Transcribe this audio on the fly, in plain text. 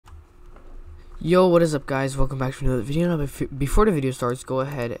Yo, what is up, guys? Welcome back to another video. Now, before the video starts, go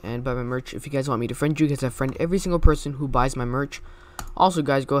ahead and buy my merch if you guys want me to friend you, because I friend every single person who buys my merch. Also,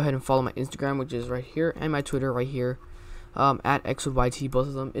 guys, go ahead and follow my Instagram, which is right here, and my Twitter right here, at Exoid. Both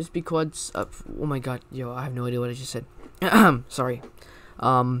of them is because oh my god, yo, I have no idea what I just said. Sorry.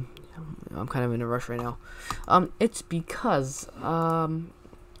 I'm kind of in a rush right now. It's because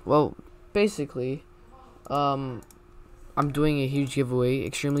well, basically, I'm doing a huge giveaway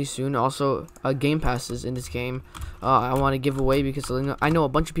extremely soon. Also, game passes in this game. I want to give away because I know a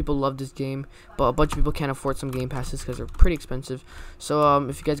bunch of people love this game, but a bunch of people can't afford some game passes because they're pretty expensive. So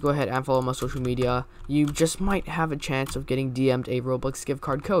if you guys go ahead and follow my social media, you just might have a chance of getting DM'd a Roblox gift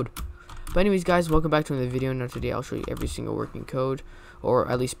card code. But anyways, guys, welcome back to another video. Now today I'll show you every single working code, or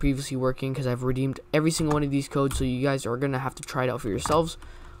at least previously working, because I've redeemed every single one of these codes. So you guys are gonna have to try it out for yourselves.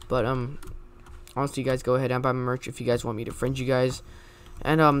 But honestly, you guys, go ahead and buy my merch if you guys want me to friend you guys,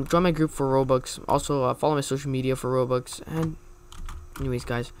 and join my group for Robux. Also, follow my social media for Robux. And anyways,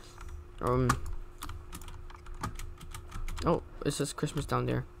 guys, oh, it says Christmas down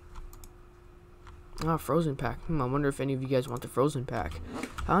there. Frozen pack. I wonder if any of you guys want the frozen pack.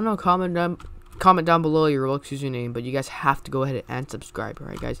 I don't know. Comment down below your Roblox username, but you guys have to go ahead and subscribe,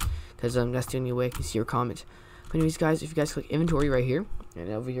 alright, guys? Because that's the only way I can see your comments. But anyways, guys, if you guys click inventory right here and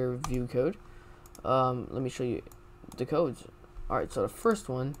over here view code. Let me show you the codes. Alright, so the first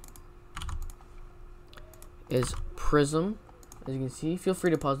one is Prism. As you can see, feel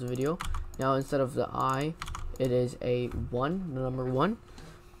free to pause the video. Now, instead of the I, it is a 1, the number 1.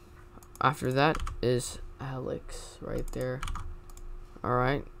 After that is Alex right there.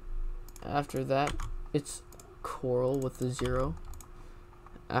 Alright. After that, it's Coral with the 0.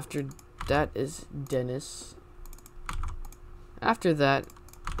 After that is Dennis. After that,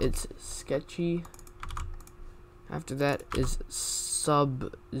 it's Sketchy. After that is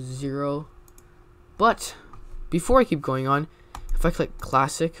Sub-Zero. But before I keep going on, if I click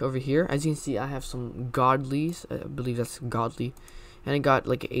Classic over here, as you can see, I have some Godlies. I believe that's Godly. And I got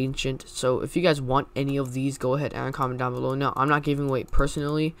like Ancient. So if you guys want any of these, go ahead and comment down below. Now, I'm not giving away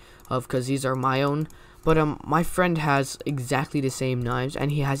personally, because these are my own. But my friend has exactly the same knives,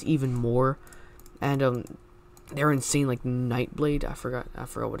 and he has even more. And they're insane, like Nightblade. I forgot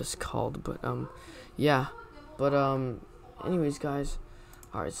what it's called, but yeah. But anyways, guys,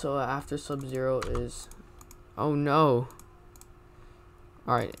 alright, so after Sub-Zero is, oh no,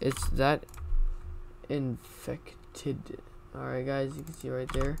 alright, it's that Infected. Alright, guys, you can see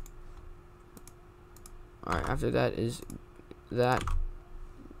right there. Alright, after that is that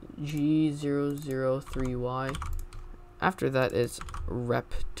G003Y. After that is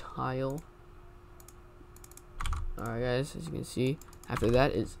Reptile. Alright, guys, as you can see, after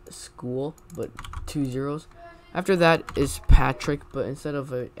that is School, but 2 zeros. After that is Patrick, but instead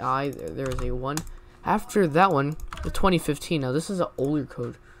of an I, there is a 1. After that one, the 2015. Now, this is an older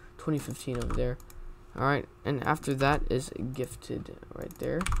code, 2015 over there. Alright, and after that is Gifted right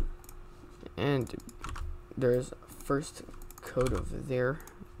there. And there's first code over there.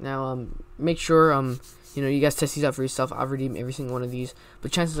 Now, make sure, you know, you guys test these out for yourself. I've redeemed every single one of these,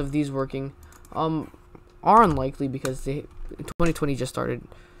 but chances of these working, are unlikely because 2020 just started.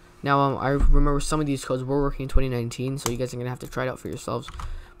 Now, I remember some of these codes were working in 2019, so you guys are gonna have to try it out for yourselves.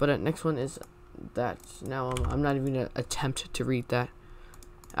 But next one is that. Now, I'm not even gonna attempt to read that.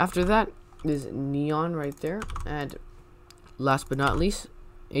 After that is Neon right there, and last but not least,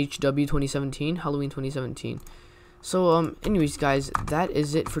 HW 2017, Halloween 2017. So, anyways, guys, that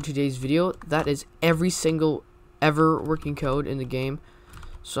is it for today's video. That is every single ever working code in the game.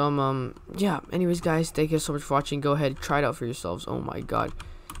 So, yeah, anyways, guys, thank you so much for watching. Go ahead, try it out for yourselves. Oh my god,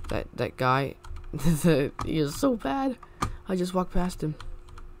 that guy, he is so bad. I just walked past him.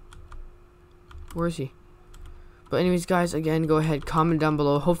 Where is he? But anyways, guys, again, go ahead, comment down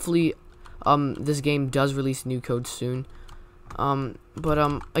below. Hopefully, this game does release new codes soon.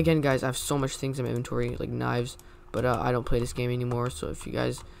 Again, guys, I have so much things in my inventory, like knives, but I don't play this game anymore. So if you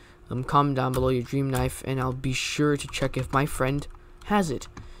guys, comment down below your dream knife, and I'll be sure to check if my friend has it,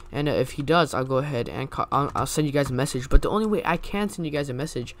 and if he does, I'll go ahead and I'll send you guys a message. But the only way I can send you guys a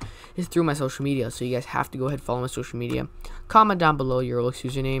message is through my social media, so you guys have to go ahead and follow my social media, comment down below your Roblox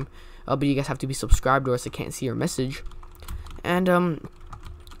username, but you guys have to be subscribed or else I can't see your message. And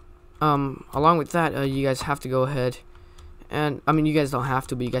along with that, you guys have to go ahead and, I mean, you guys don't have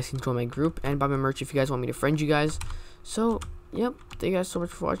to, but you guys can join my group and buy my merch if you guys want me to friend you guys. So yep, thank you guys so much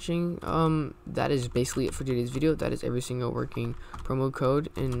for watching. That is basically it for today's video. That is every single working promo code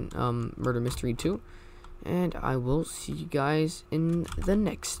in Murder Mystery 2, and I will see you guys in the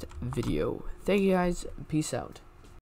next video. Thank you guys, peace out.